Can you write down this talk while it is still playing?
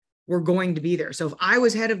were going to be there. So if I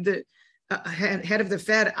was head of the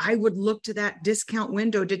Fed, I would look to that discount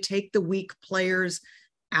window to take the weak players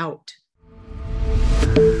out.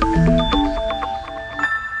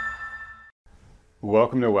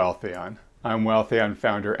 Welcome to Wealthion. I'm Wealthion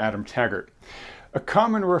founder Adam Taggart. A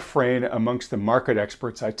common refrain amongst the market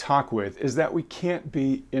experts I talk with is that we can't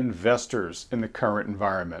be investors in the current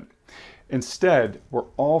environment. Instead, we're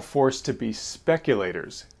all forced to be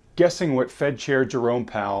speculators, guessing what Fed Chair Jerome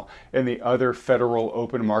Powell and the other Federal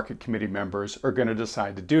Open Market Committee members are going to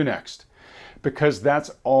decide to do next. Because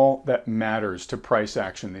that's all that matters to price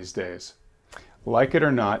action these days. Like it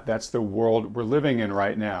or not, that's the world we're living in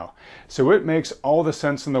right now. So it makes all the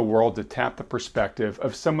sense in the world to tap the perspective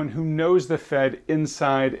of someone who knows the Fed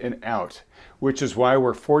inside and out, which is why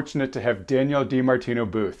we're fortunate to have Danielle DiMartino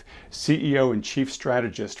Booth, CEO and Chief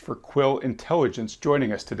Strategist for Quill Intelligence,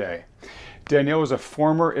 joining us today. Danielle was a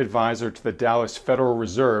former advisor to the Dallas Federal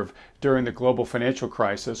Reserve during the global financial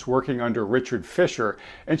crisis, working under Richard Fisher,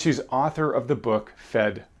 and she's author of the book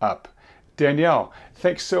Fed Up. Danielle,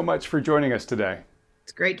 thanks so much for joining us today.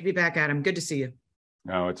 It's great to be back, Adam. Good to see you.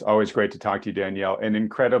 No, it's always great to talk to you, Danielle, and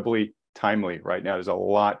incredibly timely right now. There's a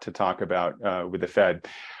lot to talk about with the Fed.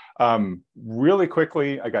 Really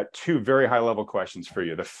quickly, I got two very high-level questions for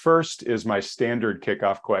you. The first is my standard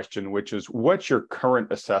kickoff question, which is, what's your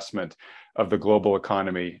current assessment of the global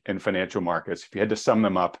economy and financial markets? If you had to sum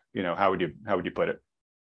them up, how would you put it?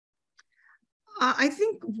 I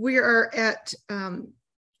think we are at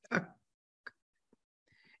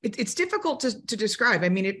it's difficult to describe. I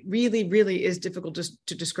mean, it really, really is difficult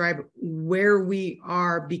to describe where we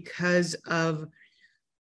are because of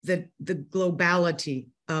the globality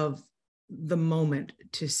of the moment.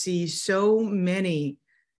 To see so many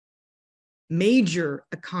major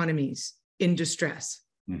economies in distress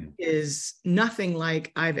is nothing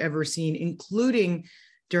like I've ever seen, including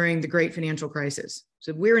during the great financial crisis.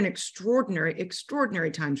 So we're in extraordinary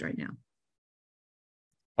times right now.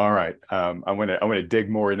 All right, I'm gonna dig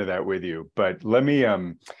more into that with you, but let me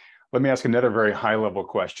ask another very high level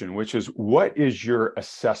question, which is, what is your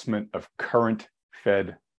assessment of current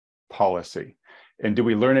Fed policy, and do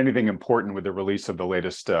we learn anything important with the release of the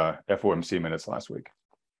latest FOMC minutes last week?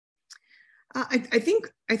 I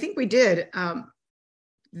think we did.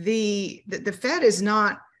 The Fed is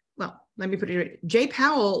not, well, let me put it right. Jay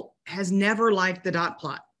Powell has never liked the dot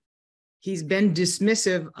plot. He's been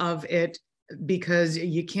dismissive of it because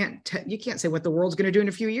you can't say what the world's going to do in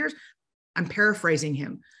a few years. I'm paraphrasing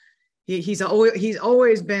him. He's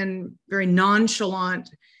always been very nonchalant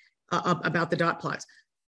about the dot plots.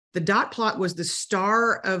 The dot plot was the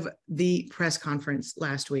star of the press conference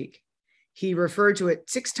last week. He referred to it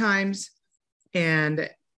 6 times, and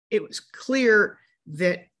it was clear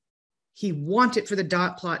that he wanted for the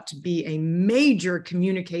dot plot to be a major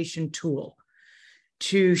communication tool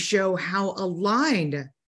to show how aligned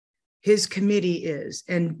his committee is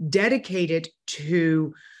and dedicated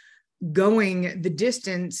to going the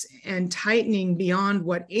distance and tightening beyond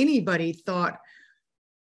what anybody thought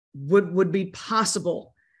would be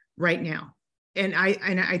possible right now. And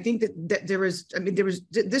I think that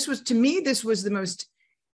this was the most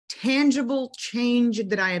tangible change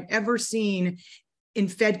that I have ever seen in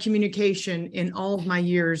Fed communication in all of my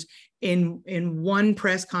years in one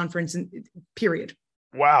press conference, period.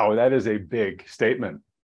 Wow, that is a big statement.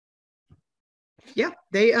 Yeah,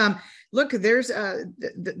 they look. There's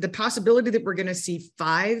the possibility that we're going to see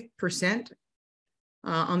 5%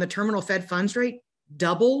 on the terminal Fed funds rate,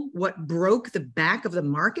 double what broke the back of the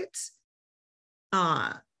markets in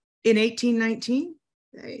 1819.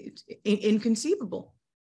 Inconceivable.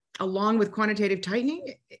 Along with quantitative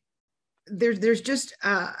tightening, there's just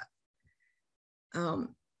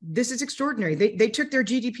this is extraordinary. They took their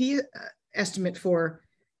GDP estimate for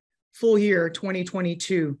full year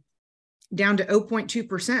 2022 down to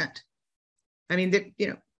 0.2%. I mean,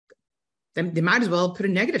 they might as well put a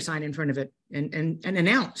negative sign in front of it and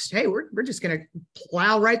announce, hey, we're just going to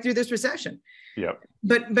plow right through this recession. Yeah.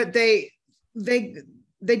 But they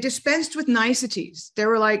dispensed with niceties. They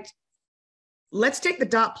were like, let's take the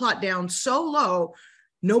dot plot down so low.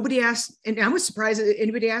 Nobody asked, and I was surprised that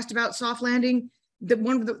anybody asked about soft landing. That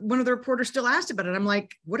one of the reporters still asked about it. I'm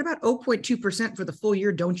like, what about 0.2% for the full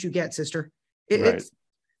year? Don't you get, sister? Right.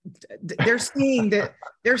 They're saying that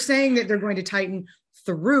they're going to tighten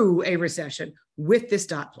through a recession with this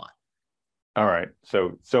dot plot. All right.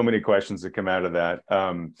 So many questions that come out of that.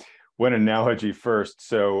 One analogy first.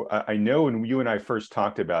 So I know when you and I first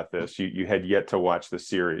talked about this, you had yet to watch the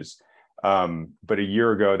series. But a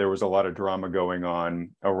year ago, there was a lot of drama going on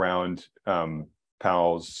around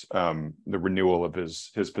Powell's the renewal of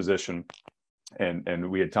his position. And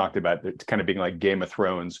we had talked about it kind of being like Game of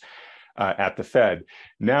Thrones at the Fed.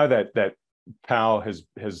 Now that Powell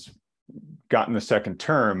has gotten the second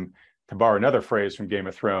term, to borrow another phrase from Game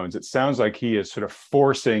of Thrones, it sounds like he is sort of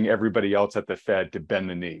forcing everybody else at the Fed to bend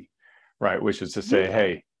the knee, right? Which is to say,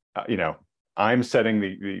 hey, I'm setting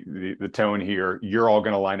the tone here. You're all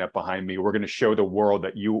going to line up behind me. We're going to show the world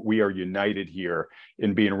that we are united here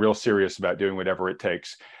in being real serious about doing whatever it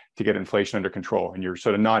takes to get inflation under control. And you're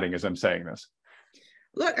sort of nodding as I'm saying this.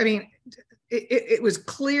 Look, I mean, it was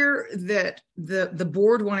clear that the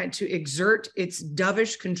board wanted to exert its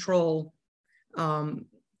dovish control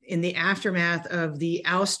in the aftermath of the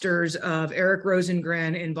ousters of Eric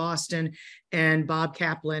Rosengren in Boston and Bob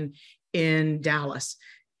Kaplan in Dallas.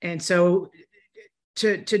 And so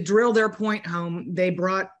to drill their point home, they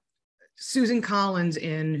brought Susan Collins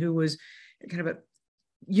in, who was kind of a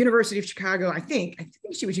University of Chicago. I think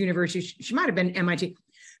she was University. She might have been MIT,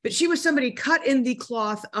 but she was somebody cut in the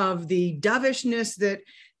cloth of the dovishness that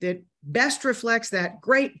best reflects that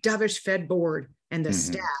great dovish Fed board and the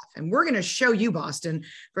staff. And we're going to show you, Boston,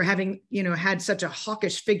 for having, had such a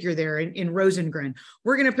hawkish figure there in Rosengren.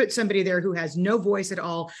 We're going to put somebody there who has no voice at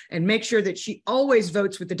all and make sure that she always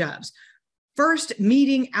votes with the Doves. First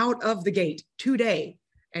meeting out of the gate today.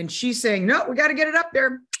 And she's saying, no, we got to get it up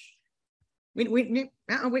there. We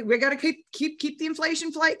got to keep the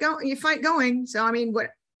inflation fight going. So, I mean,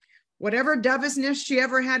 whatever dovishness she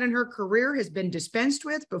ever had in her career has been dispensed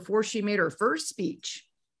with before she made her first speech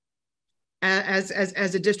as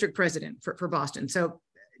a district president for Boston. So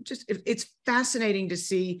it's fascinating to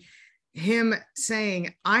see him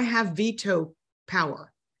saying, I have veto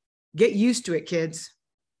power. Get used to it, kids.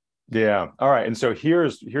 Yeah. All right. And so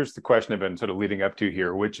here's the question I've been sort of leading up to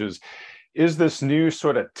here, which is this new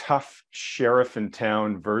sort of tough sheriff in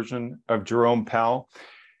town version of Jerome Powell,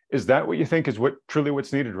 is that what you think is truly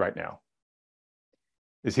what's needed right now?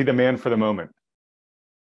 Is he the man for the moment?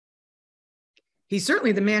 He's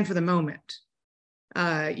certainly the man for the moment.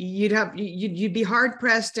 You'd be hard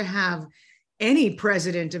pressed to have any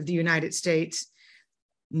president of the United States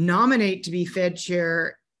nominate to be Fed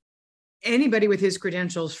chair anybody with his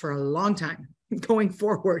credentials for a long time going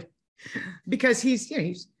forward, because he's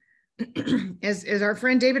as our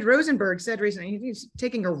friend David Rosenberg said recently, he's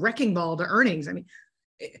taking a wrecking ball to earnings. I mean,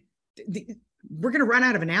 we're going to run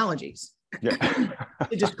out of analogies to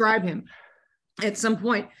describe him at some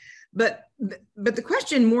point. But the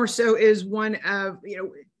question more so is one of,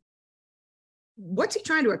 what's he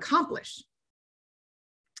trying to accomplish?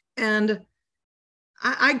 And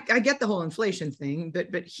I get the whole inflation thing,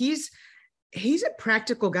 but he's a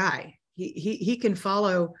practical guy. He can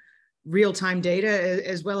follow real-time data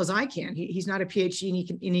as well as I can. He's not a PhD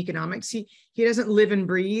in economics. He doesn't live and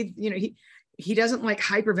breathe. He doesn't like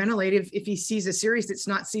hyperventilate if he sees a series that's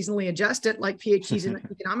not seasonally adjusted like PhDs in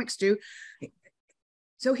economics do.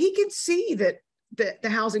 So he can see that the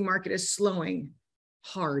housing market is slowing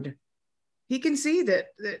hard. He can see that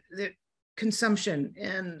consumption,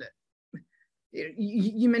 and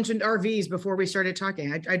you mentioned RVs before we started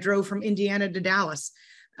talking. I drove from Indiana to Dallas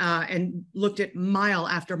and looked at mile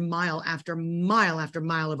after mile after mile after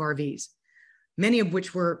mile of RVs, many of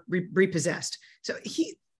which were repossessed. So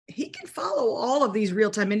he can follow all of these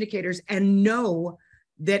real-time indicators and know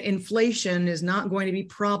that inflation is not going to be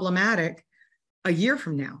problematic a year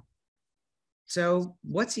from now. So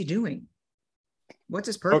what's he doing? What's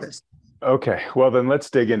his purpose? Okay, well then let's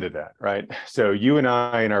dig into that, right? So you and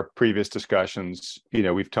I, in our previous discussions,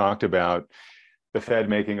 we've talked about the Fed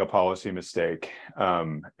making a policy mistake,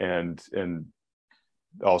 and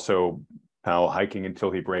also Powell hiking until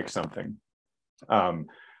he breaks something. I'm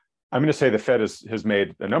going to say the Fed has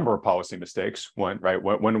made a number of policy mistakes. One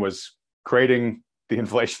was creating the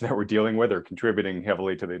inflation that we're dealing with, or contributing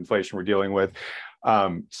heavily to the inflation we're dealing with.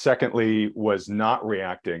 Secondly, was not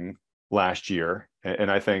reacting last year.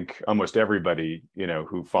 And I think almost everybody,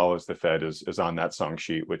 who follows the Fed is on that song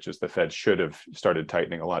sheet, which is the Fed should have started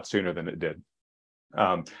tightening a lot sooner than it did.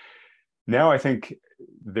 Now I think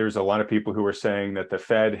there's a lot of people who are saying that the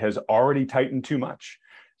Fed has already tightened too much.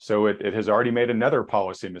 So it has already made another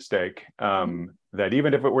policy mistake, that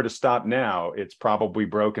even if it were to stop now, it's probably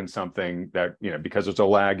broken something that, because there's a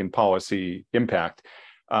lag in policy impact,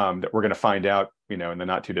 that we're going to find out, in the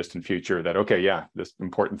not too distant future that, okay, yeah, this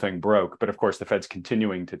important thing broke. But of course, the Fed's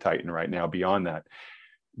continuing to tighten right now beyond that.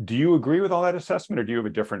 Do you agree with all that assessment, or do you have a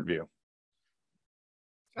different view?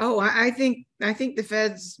 Oh, I think the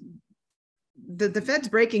Fed's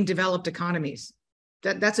breaking developed economies.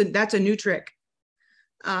 That's a new trick.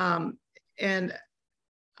 And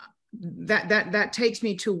that takes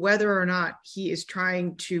me to whether or not he is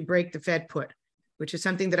trying to break the Fed put, which is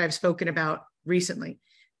something that I've spoken about recently.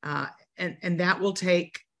 And that will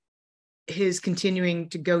take his continuing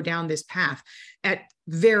to go down this path at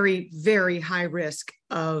very, very high risk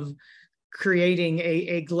of creating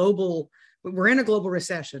a global, we're in a global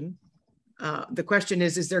recession. The question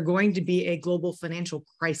is there going to be a global financial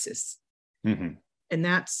crisis? Mm-hmm. And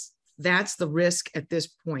that's the risk at this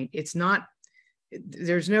point. It's not,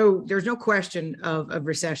 there's no question of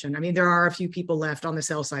recession. I mean, there are a few people left on the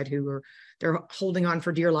sell side they're holding on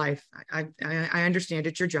for dear life. I understand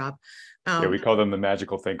it's your job. Yeah, we call them the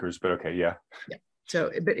magical thinkers, but okay, yeah. Yeah.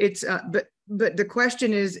 So, but it's but the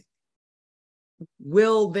question is,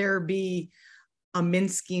 will there be a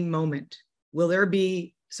Minsky moment? Will there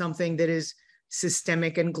be something that is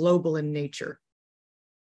systemic and global in nature?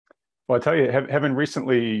 Well, I'll tell you, having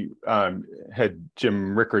recently had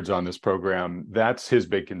Jim Rickards on this program, that's his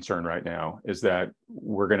big concern right now, is that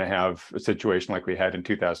we're going to have a situation like we had in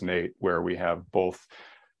 2008, where we have both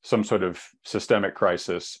some sort of systemic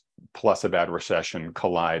crisis plus a bad recession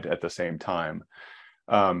collide at the same time.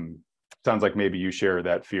 Sounds like maybe you share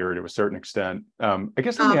that fear to a certain extent. I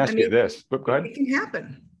guess let me ask you this, but go ahead. It can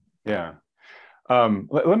happen. Yeah.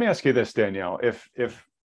 Let me ask you this, Danielle.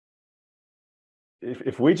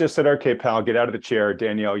 If we just said, okay, pal, get out of the chair,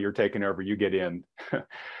 Danielle, you're taking over, you get in,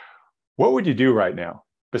 what would you do right now?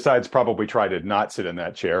 Besides probably try to not sit in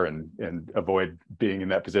that chair and avoid being in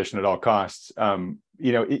that position at all costs.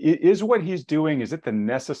 Is what he's doing, is it the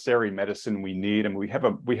necessary medicine we need? I mean,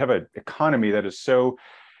 we have an economy that is so,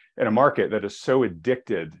 in a market that is so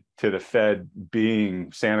addicted to the Fed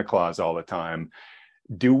being Santa Claus all the time.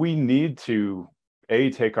 Do we need to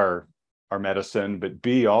A, take our medicine, but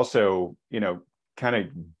B, also, kind of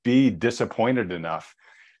be disappointed enough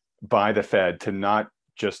by the Fed to not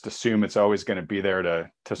just assume it's always going to be there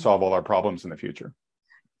to solve all our problems in the future?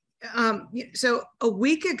 So a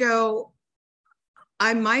week ago,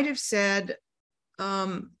 I might have said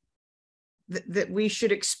that we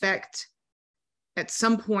should expect at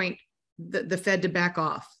some point the Fed to back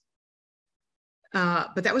off.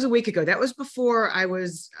 But that was a week ago. That was before I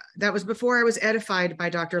was edified by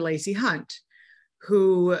Dr. Lacey Hunt,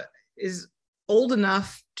 who is old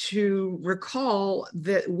enough to recall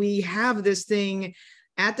that we have this thing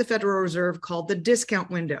at the Federal Reserve called the discount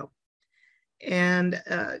window. And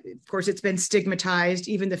of course, it's been stigmatized.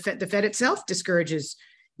 Even the Fed itself discourages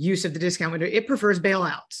use of the discount window. It prefers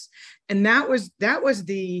bailouts. And that was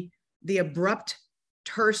the abrupt,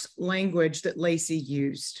 terse language that Lacey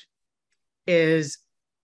used. I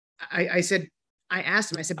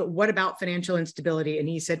asked him, I said, but what about financial instability? And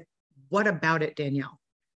he said, what about it, Danielle?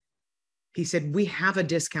 He said, we have a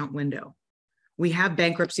discount window. We have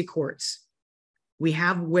bankruptcy courts. We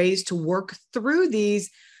have ways to work through these,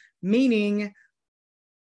 meaning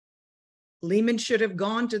Lehman should have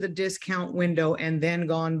gone to the discount window and then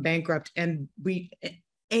gone bankrupt, and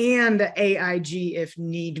AIG if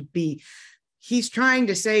need be. He's trying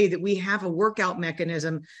to say that we have a workout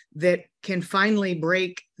mechanism that can finally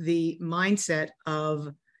break the mindset of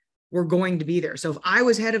we're going to be there. So if I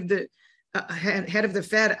was head of the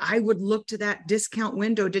Fed, I would look to that discount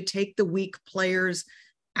window to take the weak players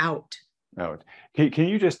out. Can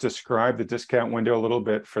you just describe the discount window a little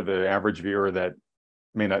bit for the average viewer that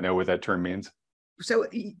may not know what that term means? So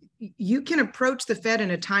you can approach the Fed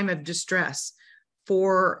in a time of distress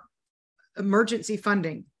for emergency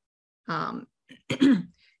funding.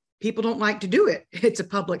 People don't like to do it. It's a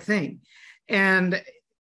public thing. And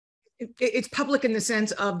it's public in the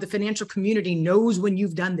sense of the financial community knows when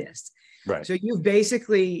you've done this. Right. So you've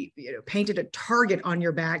basically painted a target on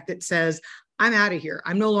your back that says, I'm out of here.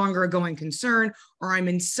 I'm no longer a going concern, or I'm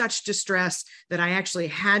in such distress that I actually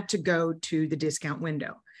had to go to the discount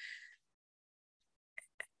window.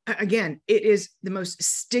 Again, it is the most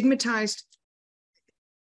stigmatized.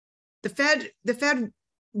 The Fed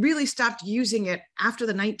really stopped using it after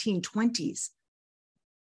the 1920s.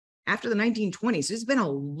 After the 1920s, it's been a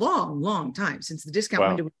long, long time since the discount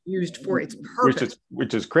window was used for its purpose.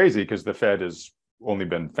 Which is crazy, because the Fed has only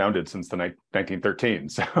been founded since the 1913,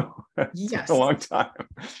 so it's a long time.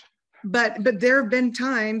 But there have been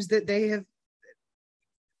times that there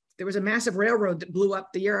was a massive railroad that blew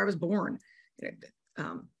up the year I was born.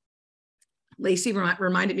 Lacey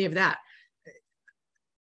reminded me of that.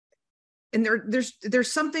 And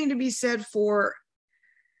there's something to be said for.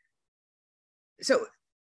 So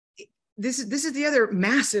this is the other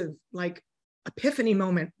massive epiphany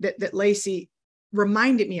moment that Lacey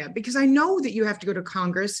reminded me of, because I know that you have to go to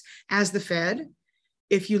Congress as the Fed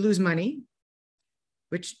if you lose money,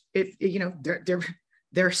 which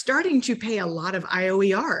they're starting to pay a lot of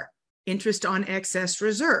IOER, interest on excess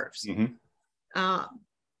reserves. Mm-hmm.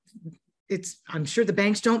 I'm sure the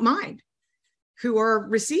banks don't mind. who are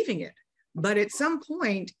receiving it. But at some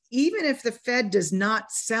point, even if the Fed does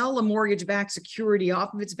not sell a mortgage-backed security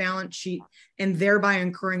off of its balance sheet and thereby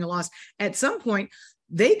incurring a loss, at some point,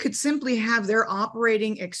 they could simply have their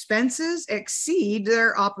operating expenses exceed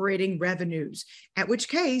their operating revenues, at which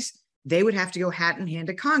case they would have to go hat in hand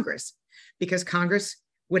to Congress, because Congress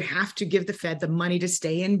would have to give the Fed the money to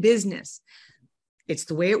stay in business. It's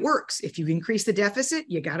the way it works. If you increase the deficit,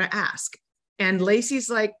 you got to ask. And Lacey's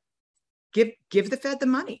like, give the Fed the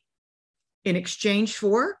money in exchange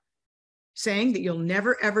for saying that you'll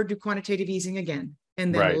never, ever do quantitative easing again.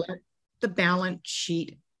 And then let the balance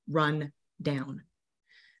sheet run down.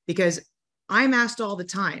 Because I'm asked all the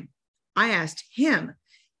time, I asked him,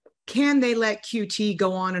 can they let QT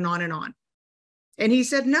go on and on and on? And he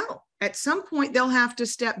said, no, at some point they'll have to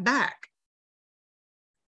step back.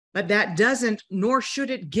 But that doesn't, nor should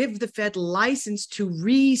it give the Fed license to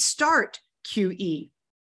restart QE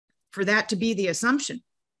for that to be the assumption.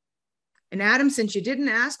 And Adam, since you didn't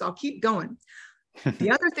ask, I'll keep going.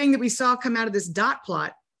 The other thing that we saw come out of this dot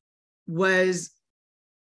plot was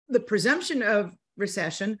the presumption of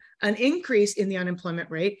recession, an increase in the unemployment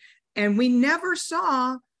rate, and we never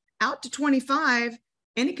saw out to 25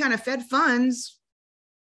 any kind of Fed funds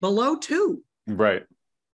below 2. Right.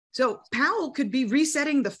 So Powell could be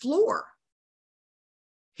resetting the floor.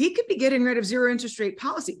 He could be getting rid of zero interest rate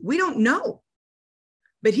policy. We don't know.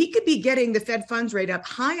 But he could be getting the Fed funds rate up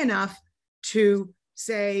high enough to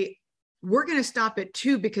say, we're going to stop at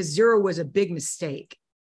 2 because 0 was a big mistake.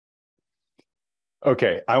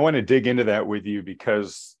 Okay, I want to dig into that with you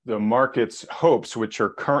because the market's hopes, which are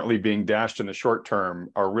currently being dashed in the short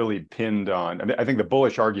term, are really pinned on, I think the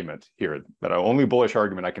bullish argument here, the only bullish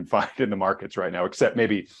argument I can find in the markets right now, except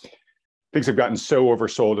maybe things have gotten so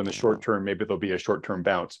oversold in the short term, maybe there'll be a short-term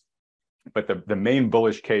bounce. But the main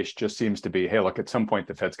bullish case just seems to be, hey, look, at some point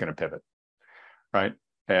the Fed's going to pivot, right?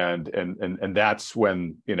 And that's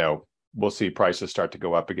when, we'll see prices start to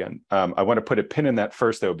go up again. I want to put a pin in that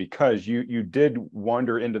first, though, because you did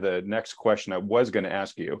wander into the next question I was going to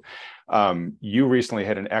ask you. You recently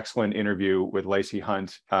had an excellent interview with Lacy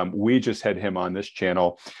Hunt. We just had him on this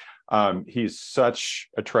channel. He's such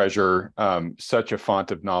a treasure, such a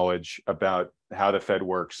font of knowledge about how the Fed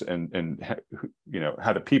works and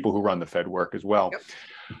how the people who run the Fed work as well.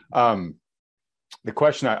 Yep. The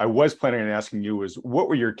question I was planning on asking you was, what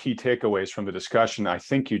were your key takeaways from the discussion? I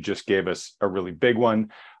think you just gave us a really big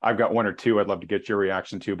one. I've got one or two I'd love to get your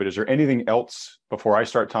reaction to, but is there anything else before I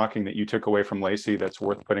start talking that you took away from Lacy that's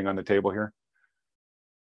worth putting on the table here?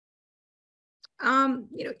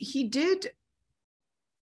 He did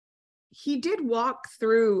walk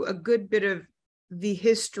through a good bit of the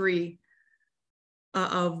history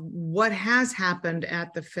of what has happened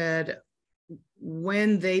at the Fed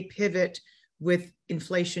when they pivot with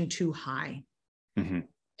inflation too high. Mm-hmm.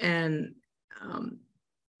 And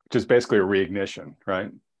just basically a reignition,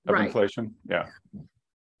 right? Of inflation. Yeah.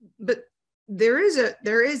 But there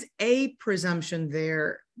is a presumption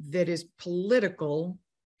there that is political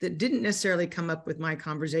that didn't necessarily come up with my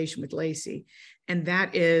conversation with Lacy. And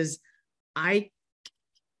that is, I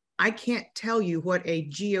can't tell you what a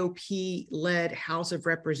GOP-led House of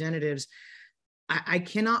Representatives, I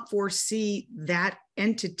cannot foresee that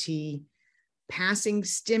entity passing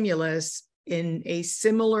stimulus in a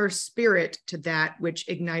similar spirit to that which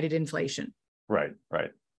ignited inflation. Right.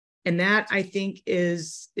 And that, I think,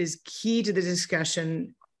 is key to the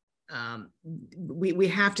discussion. We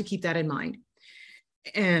have to keep that in mind.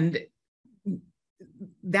 And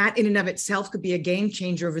that in and of itself could be a game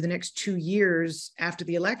changer over the next 2 years after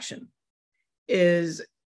the election. Is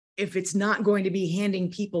if it's not going to be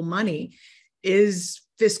handing people money, is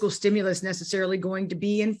fiscal stimulus necessarily going to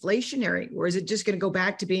be inflationary, or is it just going to go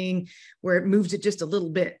back to being where it moves it just a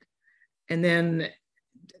little bit, and then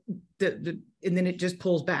and then it just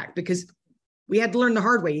pulls back? Because we had to learn the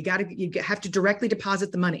hard way. You have to directly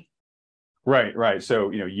deposit the money. Right.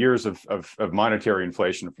 So years of monetary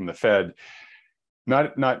inflation from the Fed,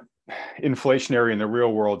 not inflationary in the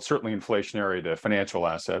real world, certainly inflationary to financial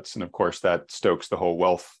assets, and of course that stokes the whole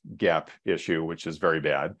wealth gap issue, which is very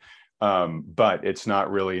bad. But it's not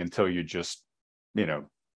really until you just,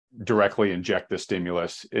 directly inject the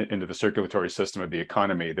stimulus into the circulatory system of the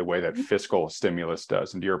economy the way that fiscal stimulus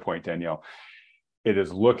does. And to your point, Danielle, it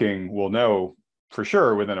is looking, we'll know for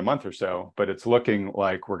sure within a month or so, but it's looking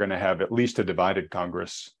like we're going to have at least a divided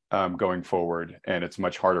Congress going forward. And it's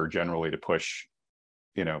much harder generally to push,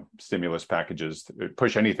 stimulus packages,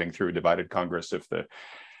 push anything through a divided Congress if the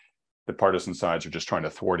the partisan sides are just trying to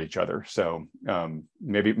thwart each other. So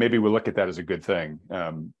maybe we'll look at that as a good thing,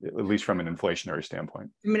 at least from an inflationary standpoint.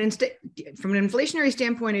 From an inflationary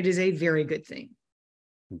standpoint, it is a very good thing.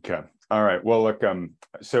 Okay. All right. Well, look,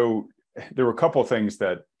 so there were a couple of things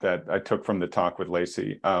that I took from the talk with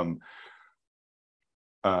Lacey.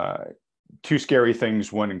 Two scary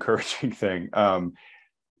things, one encouraging thing.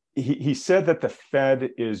 He said that the Fed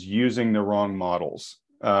is using the wrong models.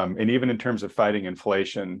 And even in terms of fighting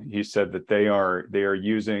inflation, he said that they are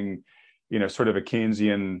using, sort of a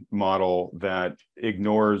Keynesian model that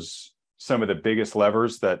ignores some of the biggest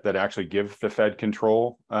levers that actually give the Fed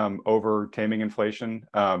control over taming inflation.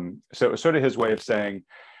 So sort of his way of saying,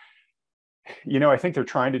 I think they're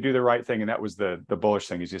trying to do the right thing, and that was the bullish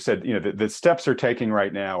thing. As you said, the steps they're taking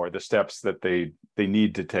right now are the steps that they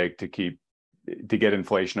need to take to get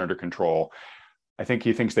inflation under control. I think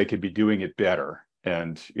he thinks they could be doing it better.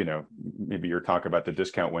 And, maybe you're talking about the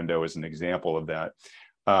discount window as an example of that.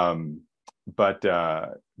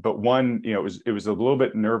 But one, it was a little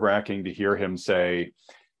bit nerve-wracking to hear him say,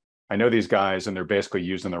 I know these guys and they're basically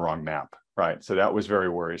using the wrong map, right? So that was very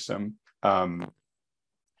worrisome.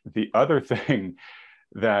 The other thing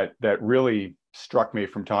that really struck me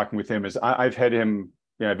from talking with him is I've had him,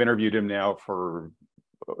 I've interviewed him now for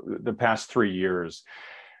the past 3 years.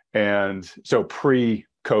 And so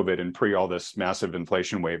pre-COVID and pre all this massive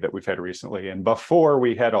inflation wave that we've had recently. And before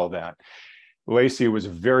we had all that, Lacey was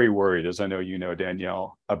very worried, as I know you know,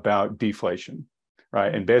 Danielle, about deflation,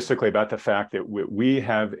 right? And basically about the fact that we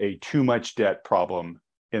have a too much debt problem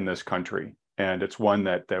in this country. And it's one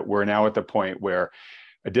that we're now at the point where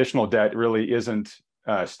additional debt really isn't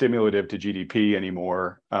stimulative to GDP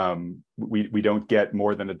anymore. We don't get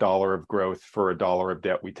more than $1 of growth for $1 of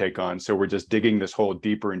debt we take on. So we're just digging this hole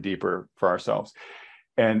deeper and deeper for ourselves.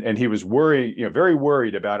 And he was worried, very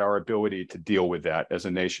worried about our ability to deal with that as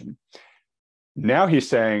a nation. Now he's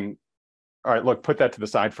saying, all right, look, put that to the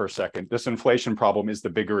side for a second. This inflation problem is the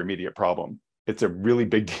bigger immediate problem. It's a really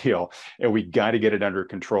big deal, and we got to get it under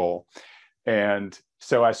control. And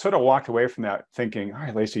so I sort of walked away from that thinking, all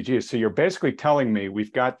right, Lacey, geez, so you're basically telling me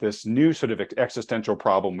we've got this new sort of existential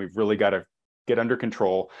problem we've really got to get under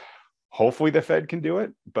control. Hopefully the Fed can do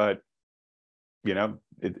it, but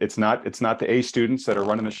it's not the A students that are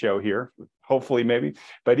running the show here. Hopefully, maybe.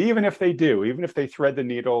 But even if they do, even if they thread the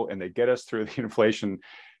needle and they get us through the inflation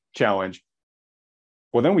challenge,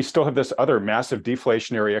 well, then we still have this other massive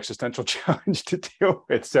deflationary existential challenge to deal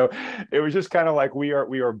with. So it was just kind of like we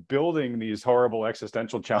are building these horrible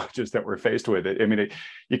existential challenges that we're faced with. I mean,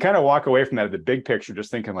 you kind of walk away from that, the big picture,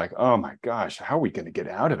 just thinking like, oh my gosh, how are we going to get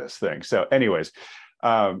out of this thing? So anyways,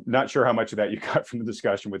 not sure how much of that you got from the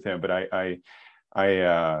discussion with him, but I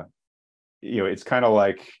it's kind of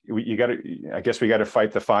like I guess we got to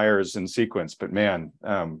fight the fires in sequence, but man,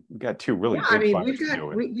 we've got two really big fires to deal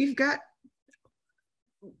with.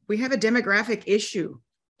 We have a demographic issue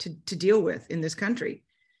to deal with in this country.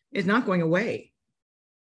 It's not going away.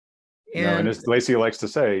 And as Lacey likes to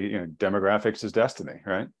say, demographics is destiny,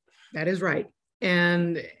 right? That is right.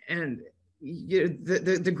 And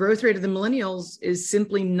the growth rate of the millennials is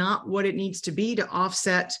simply not what it needs to be to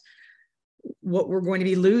offset what we're going to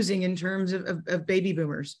be losing in terms of baby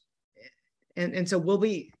boomers. And so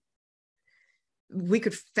we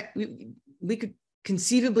could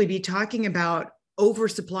conceivably be talking about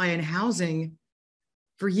oversupply in housing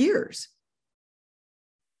for years,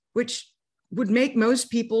 which would make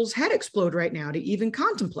most people's head explode right now to even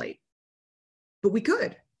contemplate. But we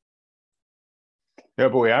could. Yeah,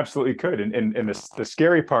 but we absolutely could. And the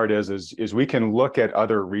scary part is we can look at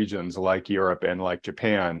other regions like Europe and like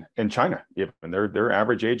Japan and China, even their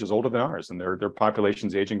average age is older than ours, and their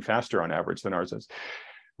population's aging faster on average than ours is.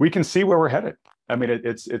 We can see where we're headed. I mean,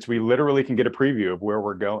 it's we literally can get a preview of where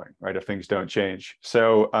we're going, right, if things don't change.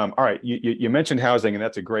 So, all right, you mentioned housing, and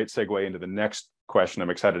that's a great segue into the next question I'm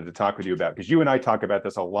excited to talk with you about, because you and I talk about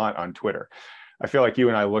this a lot on Twitter. I feel like you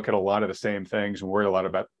and I look at a lot of the same things and worry a lot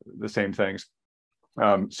about the same things.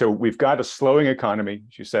 So we've got a slowing economy,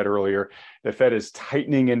 as you said earlier. The Fed is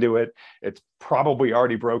tightening into it. It's probably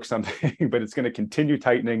already broke something, but it's going to continue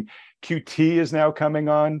tightening. QT is now coming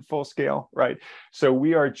on full scale, right? So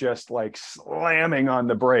we are just like slamming on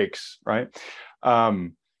the brakes, right?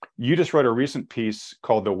 You just wrote a recent piece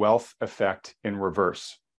called The Wealth Effect in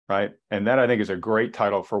Reverse, right? And that I think is a great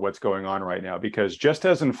title for what's going on right now, because just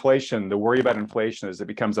as inflation, the worry about inflation is it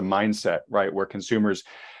becomes a mindset, right? Where consumers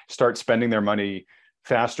start spending their money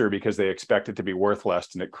faster because they expect it to be worth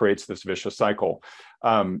less, and it creates this vicious cycle.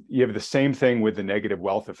 You have the same thing with the negative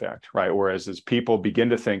wealth effect, right? Whereas as people begin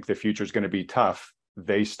to think the future is going to be tough,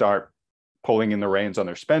 they start pulling in the reins on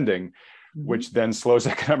their spending, which then slows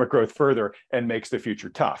economic growth further and makes the future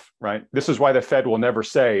tough, right? This is why the Fed will never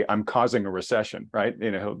say, I'm causing a recession, right?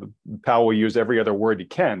 Powell will use every other word he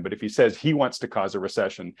can, but if he says he wants to cause a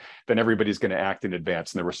recession, then everybody's going to act in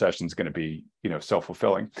advance and the recession is going to be,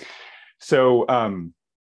 self-fulfilling.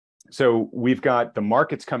 So we've got the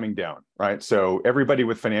markets coming down, right? So everybody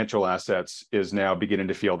with financial assets is now beginning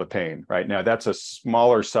to feel the pain, right? Now that's a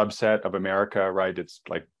smaller subset of America, right? It's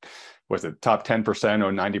like, was it top 10%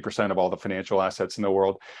 or 90% of all the financial assets in the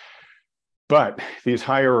world? But these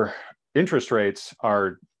higher interest rates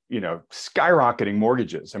are, skyrocketing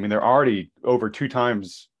mortgages. I mean, they're already over 2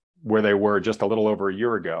 times where they were just a little over a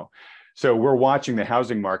year ago. So we're watching the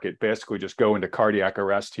housing market basically just go into cardiac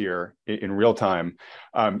arrest here in real time.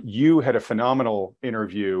 You had a phenomenal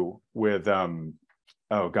interview with, oh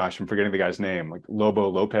gosh, I'm forgetting the guy's name, like Lobo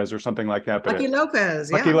Lopez or something like that. Lucky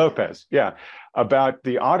Lopez, Lucky Lopez, about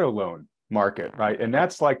the auto loan market, right? And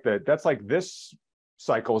that's like this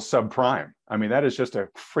cycle's subprime. I mean, that is just a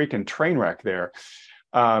freaking train wreck there.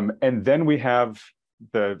 And then we have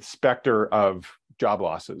the specter of job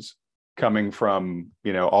losses coming from,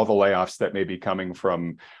 all the layoffs that may be coming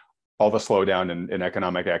from all the slowdown in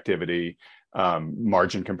economic activity,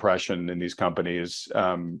 margin compression in these companies,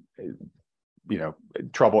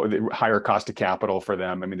 trouble, higher cost of capital for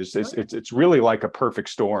them. I mean, it's really like a perfect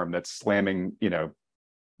storm that's slamming, at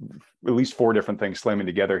least 4 different things slamming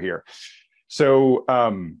together here. So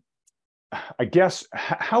I guess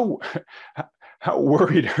how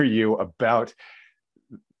worried are you about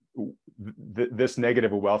this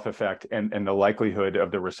negative wealth effect and the likelihood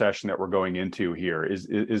of the recession that we're going into here?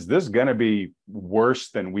 Is this going to be worse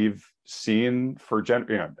than we've seen for I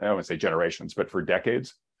don't want to say generations, but for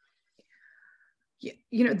decades?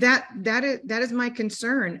 That is my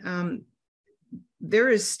concern. There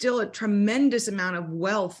is still a tremendous amount of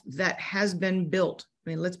wealth that has been built.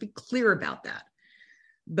 I mean, let's be clear about that.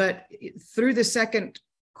 But through the second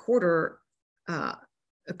quarter,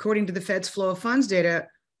 according to the Fed's flow of funds data,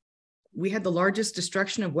 we had the largest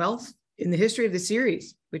destruction of wealth in the history of the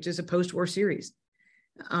series, which is a post-war series.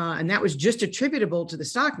 And that was just attributable to the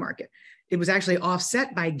stock market. It was actually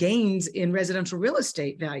offset by gains in residential real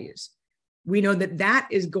estate values. We know that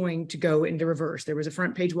is going to go into reverse. There was a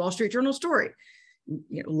front page Wall Street Journal story.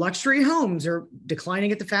 Luxury homes are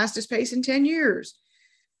declining at the fastest pace in 10 years.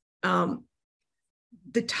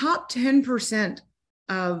 The top 10%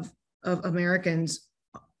 of Americans,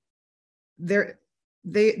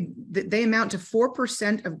 they amount to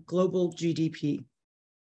 4% of global GDP.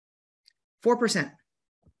 4%.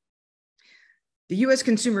 The US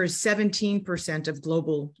consumer is 17% of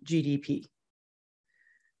global GDP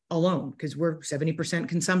alone, because we're 70%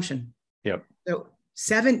 consumption. Yep. So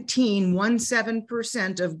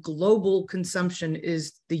 17% of global consumption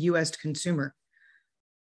is the US consumer.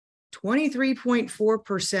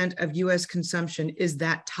 23.4% of US consumption is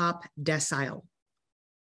that top decile.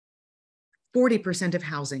 40% of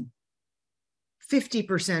housing,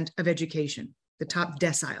 50% of education, the top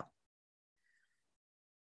decile.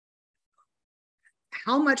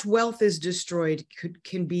 How much wealth is destroyed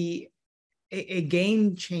can be a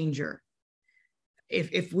game changer.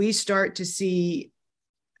 If we start to see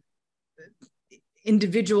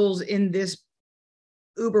individuals in this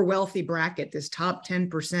uber wealthy bracket, this top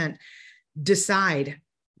 10%, decide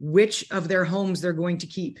which of their homes they're going to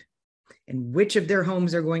keep and which of their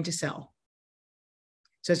homes they're going to sell,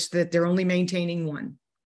 such that they're only maintaining one.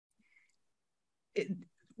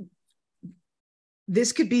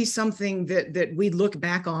 This could be something that we look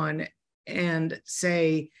back on and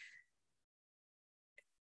say,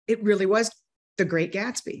 it really was the Great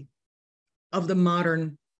Gatsby of the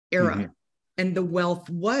modern era. Mm-hmm. And the wealth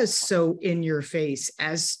was so in your face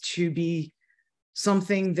as to be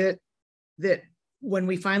something that when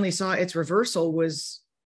we finally saw its reversal was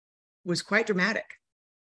quite dramatic.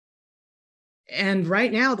 And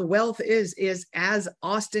right now the wealth is as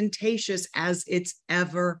ostentatious as it's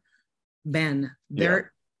ever been. The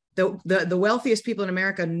wealthiest people in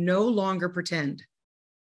America no longer pretend.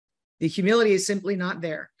 The humility is simply not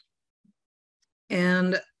there.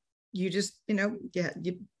 And you just,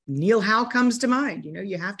 Neil Howe comes to mind.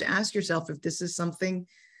 You have to ask yourself if this is something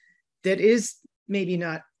that is maybe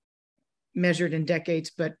not measured in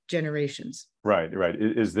decades, but generations. Right.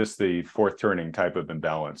 Is this the fourth turning type of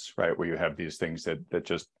imbalance, right? Where you have these things that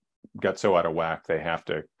just got so out of whack, they have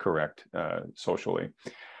to correct socially.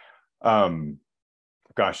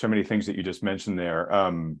 Gosh, so many things that you just mentioned there.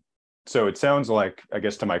 So it sounds like, I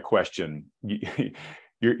guess to my question,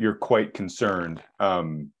 you're quite concerned.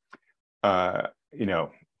 You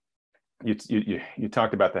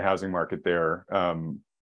talked about the housing market there.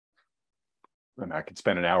 and I could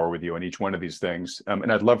spend an hour with you on each one of these things.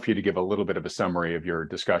 And I'd love for you to give a little bit of a summary of your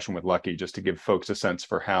discussion with Lucky, just to give folks a sense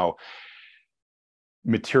for how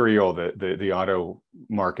material the auto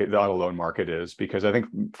market, the auto loan market is, because I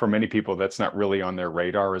think for many people that's not really on their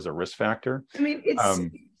radar as a risk factor. I mean,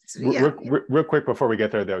 yeah. Real quick before we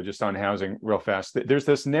get there, though, just on housing real fast, there's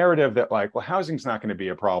this narrative that like, well, housing's not going to be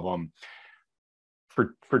a problem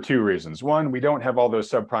for two reasons. One, we don't have all those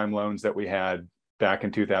subprime loans that we had back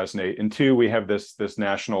in 2008, and two, we have this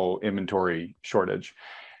national inventory shortage.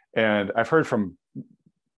 And I've heard from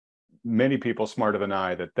many people smarter than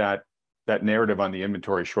I that narrative on the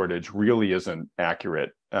inventory shortage really isn't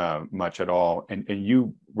accurate much at all. And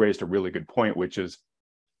you raised a really good point, which is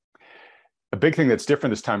a big thing that's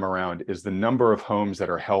different this time around is the number of homes that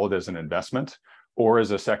are held as an investment or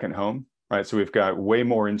as a second home, right? So we've got way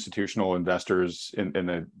more institutional investors in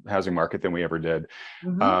the housing market than we ever did.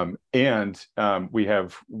 We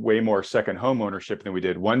have way more second home ownership than we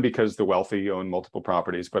did. One, because the wealthy own multiple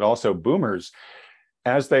properties, but also boomers,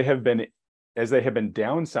 as they have been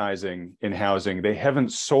downsizing in housing, they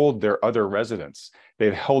haven't sold their other residence.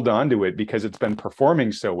 They've held on to it because it's been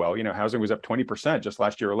performing so well. You know, housing was up 20% just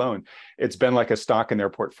last year alone. It's been like a stock in their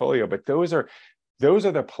portfolio. But those are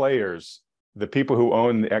the players, the people who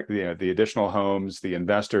own the additional homes, the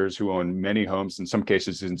investors who own many homes. In some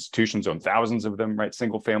cases, institutions own thousands of them, right?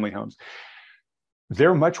 Single family homes.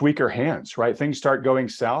 They're much weaker hands, right? Things start going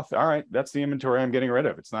south. All right, that's the inventory I'm getting rid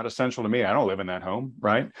of. It's not essential to me. I don't live in that home,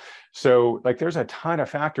 right? So like there's a ton of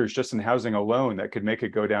factors just in housing alone that could make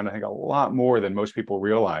it go down, I think, a lot more than most people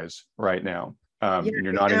realize right now. And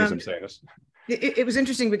you're nodding as I'm saying this. It was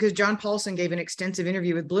interesting because John Paulson gave an extensive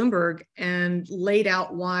interview with Bloomberg and laid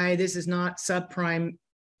out why this is not subprime,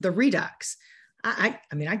 the redux. I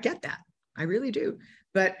mean, I get that. I really do.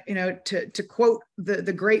 But, you know, to quote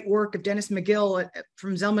the great work of Dennis McGill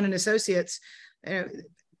from Zelman and Associates,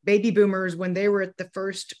 baby boomers, when they were at the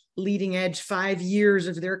first leading edge 5 years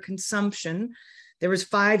of their consumption, there was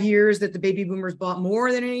 5 years that the baby boomers bought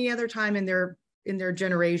more than any other time in their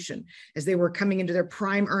generation as they were coming into their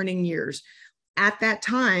prime earning years. At that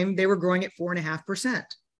time, they were growing at 4.5%,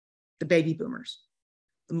 the baby boomers.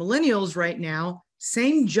 The millennials right now,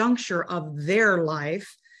 same juncture of their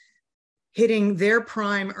life, hitting their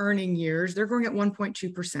prime earning years, they're growing at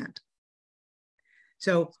 1.2%.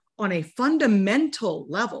 So on a fundamental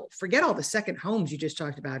level, forget all the second homes you just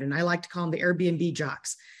talked about, and I like to call them the Airbnb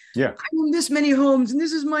jocks. Yeah, I own this many homes, and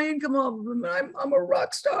this is my income. I'm a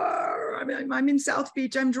rock star. I mean, I'm in South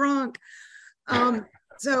Beach. I'm drunk.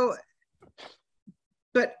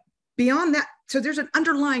 But beyond that, so there's an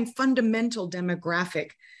underlying fundamental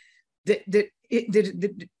demographic that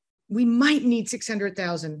we might need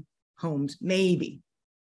 600,000 homes, maybe,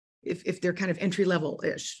 if they're kind of entry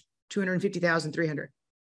level-ish, 250,000, 300,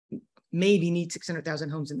 maybe need 600,000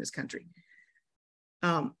 homes in this country.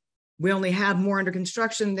 We only have more under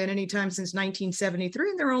construction than any time since 1973,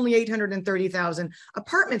 and there are only 830,000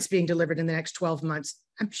 apartments being delivered in the next 12 months.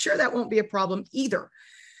 I'm sure that won't be a problem either.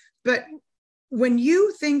 But when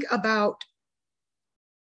you think about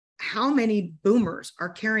how many boomers are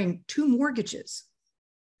carrying two mortgages,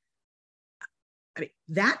 I mean,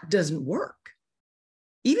 that doesn't work.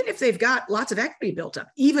 Even if they've got lots of equity built up,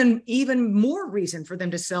 even more reason for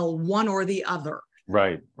them to sell one or the other.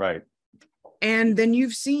 Right. And then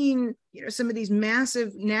you've seen, you know, some of these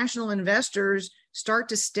massive national investors start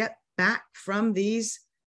to step back from these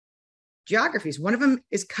geographies. One of them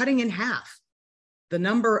is cutting in half the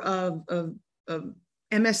number of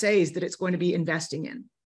MSAs that it's going to be investing in.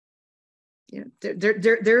 You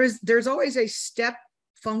know, there's always a step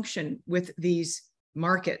function with these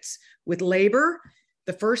markets. With labor,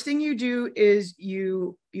 the first thing you do is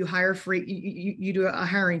you hire you do a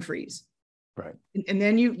hiring freeze, right? And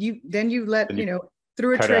then you let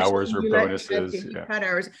through cut attrition, hours or bonuses, cut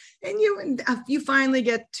hours, and you finally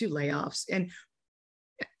get to layoffs. And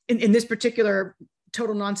in this particular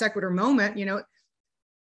total non sequitur moment, you know,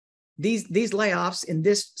 these layoffs in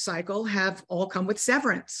this cycle have all come with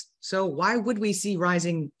severance. So why would we see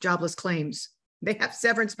rising jobless claims? They have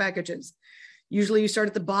severance packages. Usually you start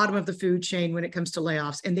at the bottom of the food chain when it comes to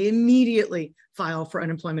layoffs, and they immediately file for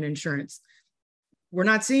unemployment insurance. We're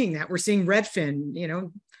not seeing that. We're seeing Redfin, you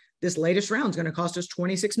know, this latest round is going to cost us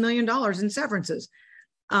 $26 million in severances.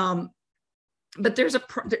 But there's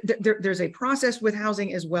a process with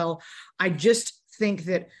housing as well. I just think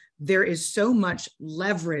that there is so much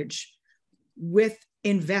leverage with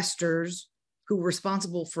investors who were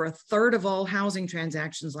responsible for a third of all housing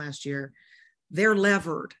transactions last year. They're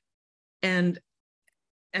levered, and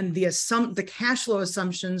the cash flow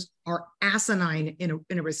assumptions are asinine in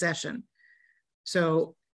a recession.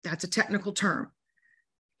 So that's a technical term.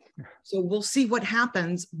 So we'll see what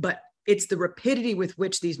happens, but it's the rapidity with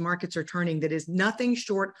which these markets are turning that is nothing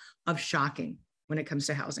short of shocking when it comes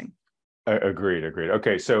to housing. Agreed.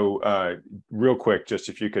 Okay, so real quick, just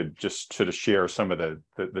if you could just sort of share some of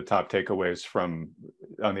the top takeaways from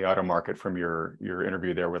on the auto market from your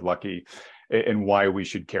interview there with Lucky, and why we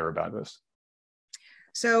should care about this.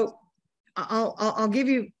 So I'll give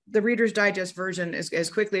you the Reader's Digest version as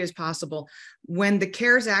quickly as possible. When the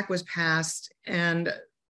CARES Act was passed and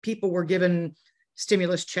people were given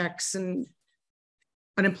stimulus checks and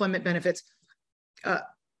unemployment benefits,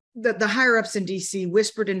 the higher ups in DC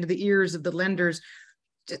whispered into the ears of the lenders,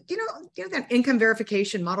 you know that income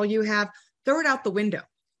verification model you have, throw it out the window.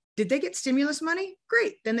 Did they get stimulus money?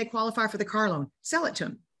 Great. Then they qualify for the car loan. Sell it to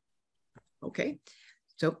them. Okay.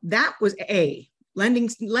 So that was lending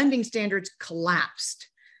standards collapsed.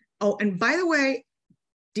 Oh, and by the way,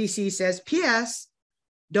 DC says, P.S.,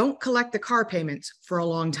 don't collect the car payments for a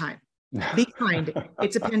long time. Be kind.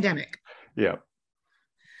 It's a pandemic. Yeah.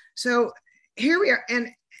 So here we are.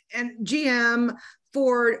 And GM,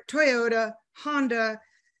 Ford, Toyota, Honda,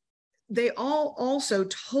 they all also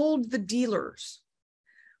told the dealers,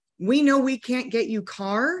 we know we can't get you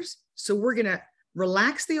cars, so we're going to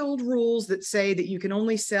relax the old rules that say that you can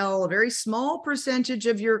only sell a very small percentage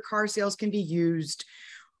of your car sales can be used.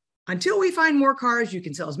 Until we find more cars, you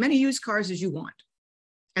can sell as many used cars as you want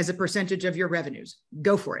as a percentage of your revenues.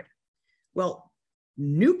 Go for it. Well,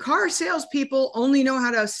 new car salespeople only know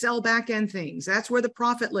how to sell back-end things. That's where the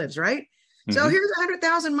profit lives, right? Mm-hmm. So here's a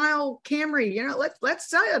 100,000-mile Camry. Let's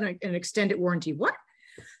sell an extended warranty. What?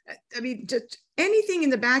 I mean, just anything in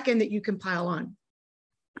the back end that you can pile on,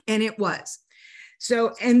 and it was.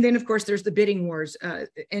 So, and then of course there's the bidding wars,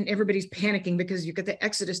 and everybody's panicking because you get the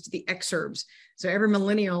exodus to the exurbs. So every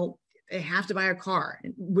millennial, they have to buy a car.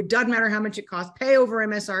 It doesn't matter how much it costs. Pay over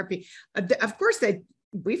MSRP. Of course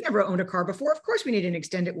we've never owned a car before. Of course we need an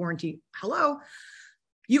extended warranty. Hello.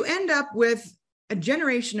 You end up with a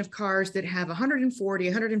generation of cars that have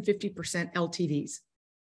 140, 150% LTVs.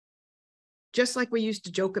 Just like we used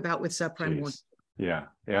to joke about with subprime mortgage. Yeah.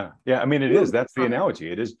 I mean, it is. That's the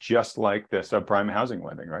analogy. It is just like the subprime housing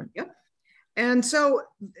lending, right? Yep. And so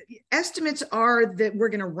estimates are that we're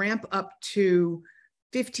going to ramp up to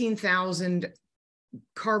 15,000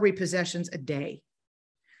 car repossessions a day.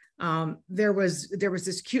 There was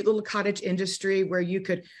this cute little cottage industry where you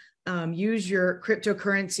could use your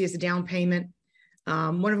cryptocurrency as a down payment.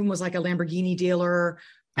 One of them was like a Lamborghini dealer.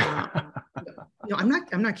 I'm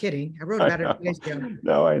not kidding. I wrote about it.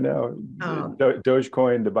 No, I know.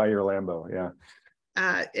 Dogecoin to buy your Lambo. Yeah.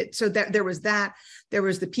 So there was that. There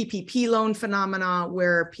was the PPP loan phenomena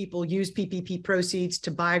where people use PPP proceeds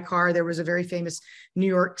to buy a car. There was a very famous New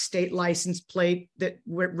York state license plate that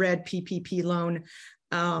read PPP loan.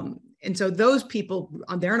 And so those people,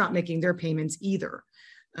 they're not making their payments either.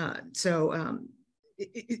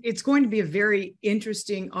 It's going to be a very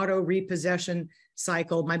interesting auto repossession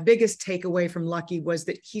cycle. My biggest takeaway from Lucky was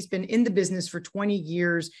that he's been in the business for 20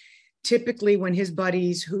 years. Typically, when his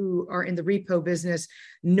buddies who are in the repo business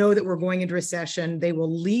know that we're going into recession, they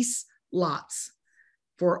will lease lots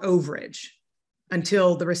for overage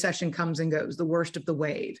until the recession comes and goes, the worst of the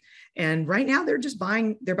wave. And right now they're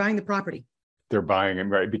buying the property. They're buying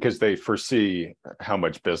them, right? Because they foresee how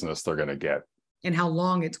much business they're going to get. And how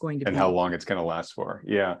long it's going to be. And how long it's going to last for.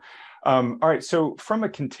 Yeah. All right. So from a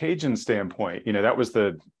contagion standpoint, that was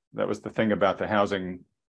the thing about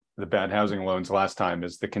the bad housing loans last time,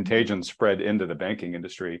 is the contagion spread into the banking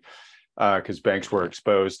industry because banks were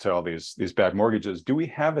exposed to all these bad mortgages. Do we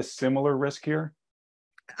have a similar risk here?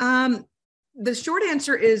 The short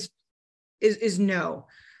answer is no.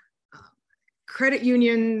 Credit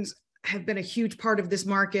unions have been a huge part of this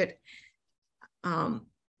market.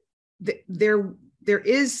 There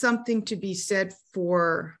is something to be said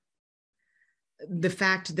for the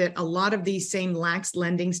fact that a lot of these same lax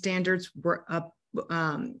lending standards were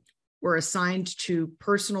assigned to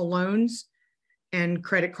personal loans and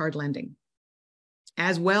credit card lending,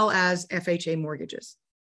 as well as FHA mortgages.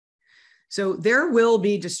 So there will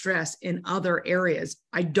be distress in other areas.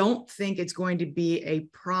 I don't think it's going to be a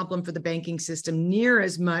problem for the banking system near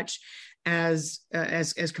as much as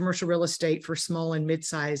commercial real estate for small and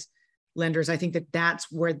mid-sized lenders. I think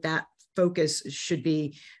that's where that focus should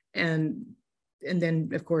be. And then,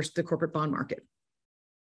 of course, the corporate bond market.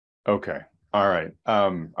 Okay. All right.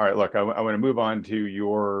 Look, I want to move on to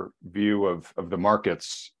your view of the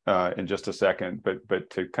markets in just a second, but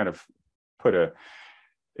to kind of put an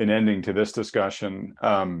ending to this discussion.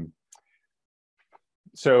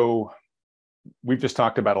 So we've just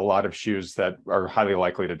talked about a lot of shoes that are highly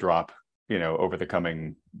likely to drop, over the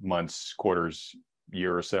coming months, quarters,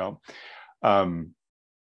 year or so.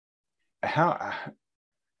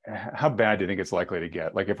 How bad do you think it's likely to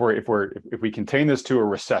get? Like if we contain this to a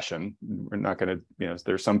recession, we're not going to,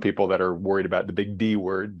 there's some people that are worried about the big D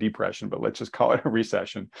word, depression, but let's just call it a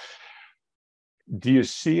recession. Do you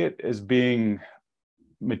see it as being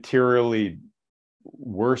materially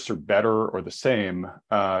worse or better or the same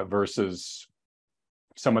versus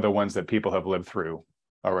some of the ones that people have lived through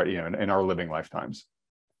already, in our living lifetimes?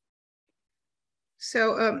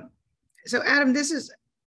 So Adam, this is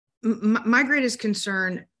my greatest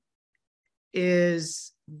concern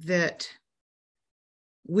is that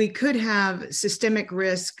we could have systemic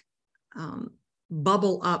risk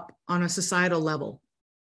bubble up on a societal level.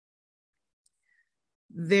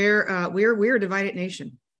 We're a divided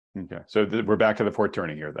nation. Okay, so we're back to the fourth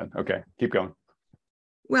turning here then. Okay, keep going.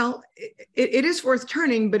 Well, it is fourth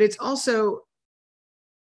turning, but it's also,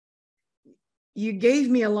 you gave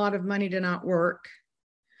me a lot of money to not work.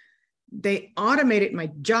 They automated my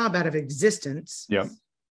job out of existence. Yeah.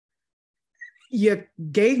 You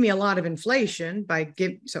gave me a lot of inflation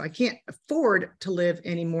so I can't afford to live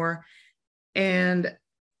anymore. And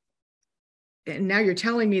now you're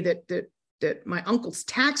telling me that my uncle's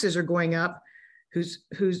taxes are going up,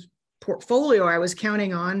 whose portfolio I was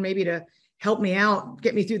counting on maybe to help me out,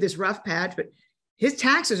 get me through this rough patch, but his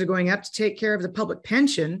taxes are going up to take care of the public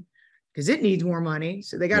pension because it needs more money.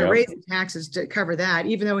 So they got to raise the taxes to cover that,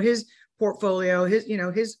 even though his portfolio,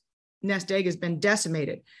 his nest egg has been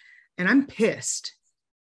decimated. And I'm pissed.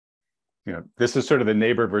 This is sort of the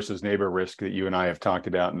neighbor versus neighbor risk that you and I have talked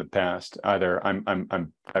about in the past. Either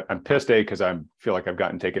I'm pissed, because I feel like I've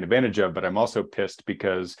gotten taken advantage of, but I'm also pissed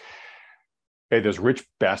because those rich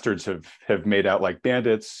bastards have made out like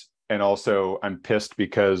bandits. And also I'm pissed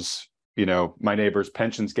because, my neighbor's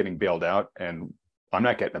pension's getting bailed out and I'm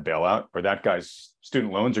not getting a bailout, or that guy's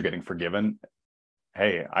student loans are getting forgiven.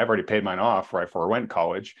 Hey, I've already paid mine off right before I went to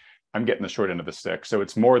college. I'm getting the short end of the stick. So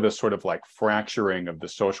it's more this sort of like fracturing of the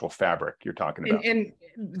social fabric you're talking about. And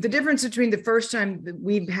the difference between the first time that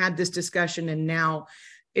we've had this discussion and now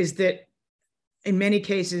is that in many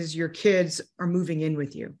cases, your kids are moving in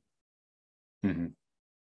with you. Mm-hmm.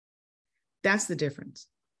 That's the difference.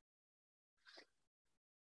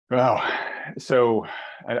 Well, so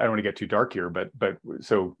I don't want to get too dark here, but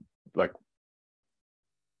so like,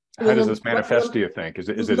 how does this manifest, do you think? Is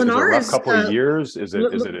it a rough couple of years? Is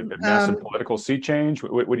it a massive political sea change?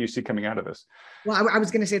 What do you see coming out of this? Well, I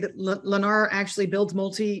was going to say that Lennar actually builds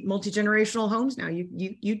multi-generational homes now.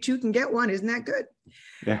 You too can get one. Isn't that good?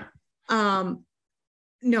 Yeah.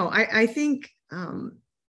 No, I think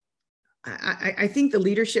I think the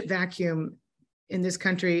leadership vacuum in this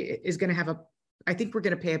country is going to have I think we're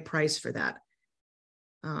going to pay a price for that.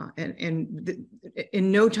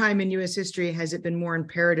 In no time in U.S. history has it been more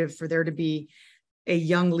imperative for there to be a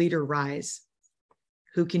young leader rise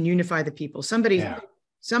who can unify the people. Somebody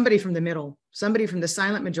from the middle, somebody from the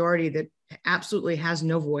silent majority that absolutely has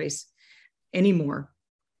no voice anymore.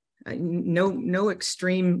 No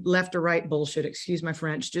extreme left or right bullshit, excuse my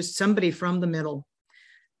French, just somebody from the middle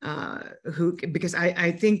because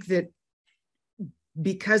I think that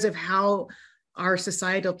because of how our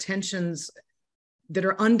societal tensions that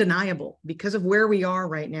are undeniable because of where we are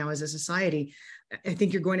right now as a society, I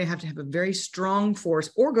think you're going to have a very strong force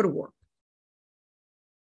or go to war.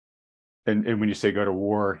 And when you say go to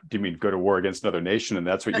war, do you mean go to war against another nation and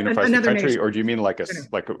that's what unifies the country? Nation. Or do you mean like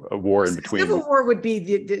a war in between? Civil war would be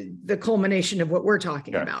the culmination of what we're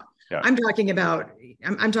talking about. Yeah. I'm talking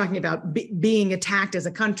about being attacked as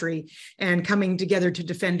a country and coming together to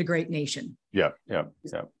defend a great nation. Yeah.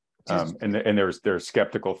 And there's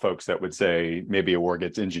skeptical folks that would say maybe a war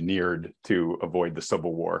gets engineered to avoid the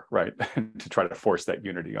Civil War, right? To try to force that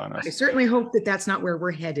unity on us. I certainly hope that that's not where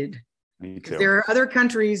we're headed. Me too. There are other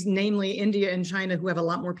countries, namely India and China, who have a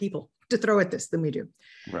lot more people to throw at this than we do.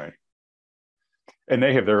 Right. And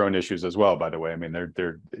they have their own issues as well, by the way. I mean,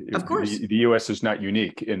 they're of course the U.S. is not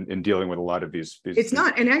unique in dealing with a lot of these. It's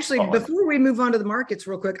not. And actually, before we move on to the markets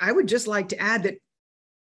real quick, I would just like to add that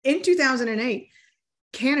in 2008,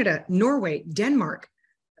 Canada, Norway, Denmark,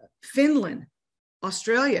 Finland,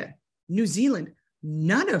 Australia, New Zealand,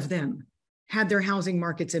 none of them had their housing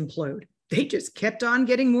markets implode. They just kept on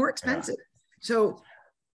getting more expensive. Yeah. So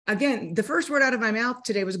again, the first word out of my mouth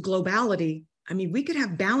today was globality. I mean, we could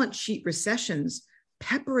have balance sheet recessions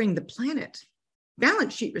peppering the planet.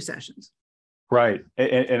 Balance sheet recessions. Right.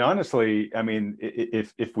 And honestly, I mean,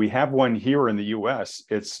 if we have one here in the US,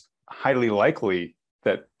 it's highly likely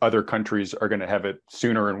that other countries are going to have it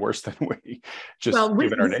sooner and worse than we,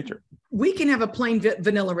 given our nature. We can have a plain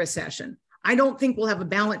vanilla recession. I don't think we'll have a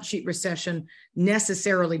balance sheet recession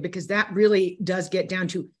necessarily, because that really does get down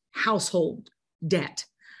to household debt.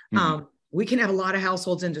 We can have a lot of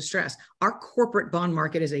households in distress. Our corporate bond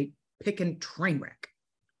market is a pick and train wreck.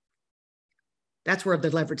 That's where the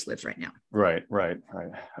leverage lives right now. Right.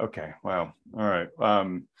 Okay. Wow. All right.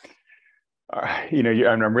 I'm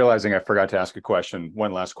realizing I forgot to ask a question,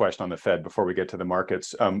 one last question on the Fed before we get to the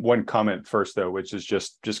markets. One comment first, though, which is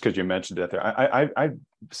just because you mentioned it there. I'm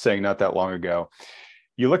saying not that long ago,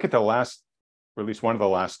 you look at the last, or at least one of the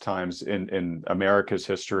last times in America's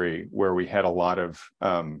history where we had a lot of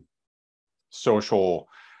social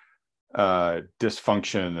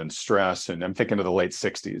dysfunction and stress, and I'm thinking of the late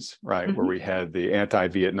 60s, right, where we had the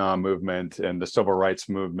anti-Vietnam movement and the civil rights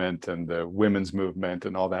movement and the women's movement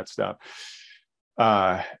and all that stuff.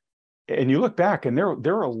 And you look back, and there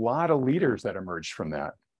are a lot of leaders that emerged from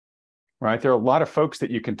that, right? There are a lot of folks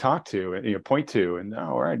that you can talk to and point to, and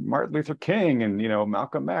all right, Martin Luther King and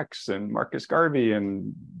Malcolm X and Marcus Garvey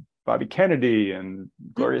and Bobby Kennedy and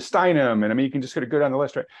Gloria Steinem, and I mean you can just sort of go down the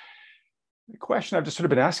list, right? The question I've just sort of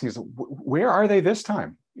been asking is, where are they this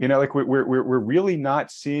time? Like we're really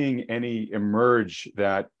not seeing any emerge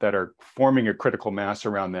that are forming a critical mass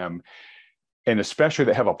around them, and especially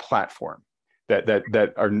that have a platform.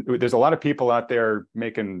 That are, there's a lot of people out there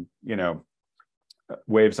making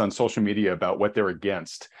waves on social media about what they're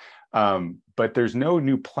against, but there's no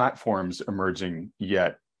new platforms emerging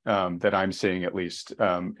yet that I'm seeing, at least,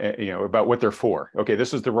 about what they're for. Okay,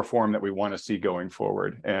 this is the reform that we want to see going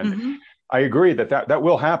forward, and I agree that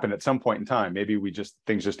will happen at some point in time. Maybe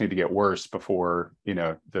things just need to get worse before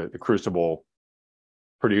the crucible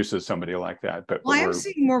produces somebody like that. But I am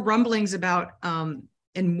seeing more rumblings about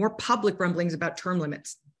and more public rumblings about term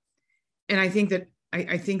limits, and I think that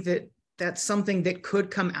that's something that could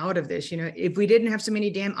come out of this. If we didn't have so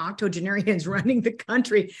many damn octogenarians running the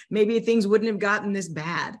country, maybe things wouldn't have gotten this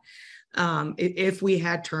bad. If we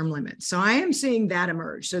had term limits. So I am seeing that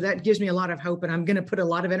emerge. So that gives me a lot of hope, and I'm going to put a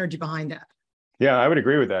lot of energy behind that. Yeah, I would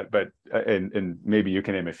agree with that. But and maybe you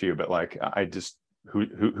can name a few, but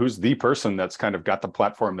who's the person that's kind of got the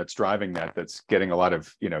platform that's driving that's getting a lot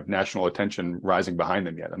of national attention rising behind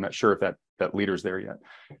them yet? I'm not sure if that leader's there yet,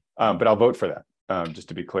 but I'll vote for that. Just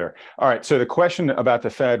to be clear. All right. So the question about the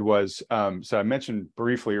Fed was, so I mentioned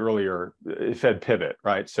briefly earlier, Fed pivot,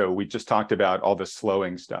 right? So we just talked about all the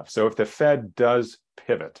slowing stuff. So if the Fed does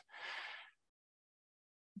pivot,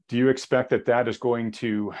 do you expect that is going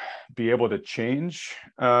to be able to change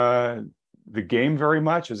the game very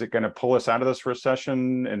much? Is it going to pull us out of this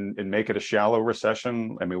recession and make it a shallow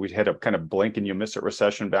recession? I mean, we had a kind of blink and you miss it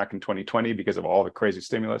recession back in 2020 because of all the crazy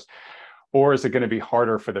stimulus. Or is it going to be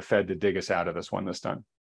harder for the Fed to dig us out of this one this time?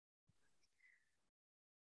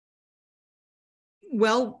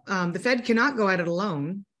 Well, the Fed cannot go at it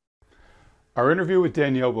alone. Our interview with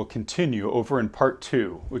Danielle will continue over in part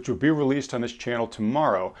 2, which will be released on this channel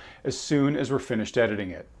tomorrow as soon as we're finished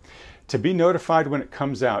editing it. To be notified when it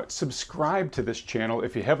comes out, subscribe to this channel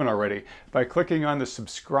if you haven't already by clicking on the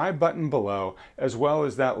subscribe button below, as well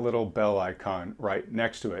as that little bell icon right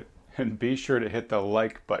next to it. And be sure to hit the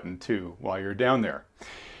like button too while you're down there.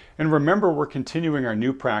 And remember, we're continuing our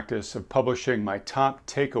new practice of publishing my top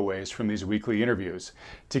takeaways from these weekly interviews.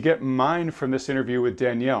 To get mine from this interview with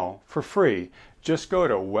Danielle for free, just go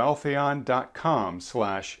to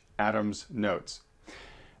wealthion.com/AdamsNotes.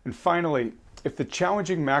 And finally, if the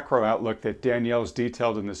challenging macro outlook that Danielle's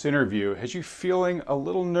detailed in this interview has you feeling a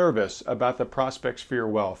little nervous about the prospects for your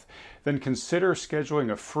wealth, then consider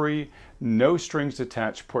scheduling a free,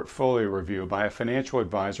 no-strings-attached portfolio review by a financial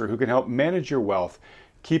advisor who can help manage your wealth,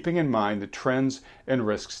 keeping in mind the trends and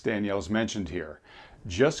risks Danielle's mentioned here.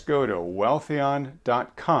 Just go to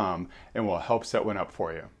wealthion.com and we'll help set one up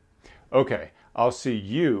for you. Okay, I'll see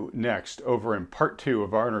you next over in part 2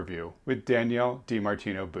 of our interview with Danielle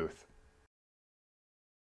DiMartino Booth.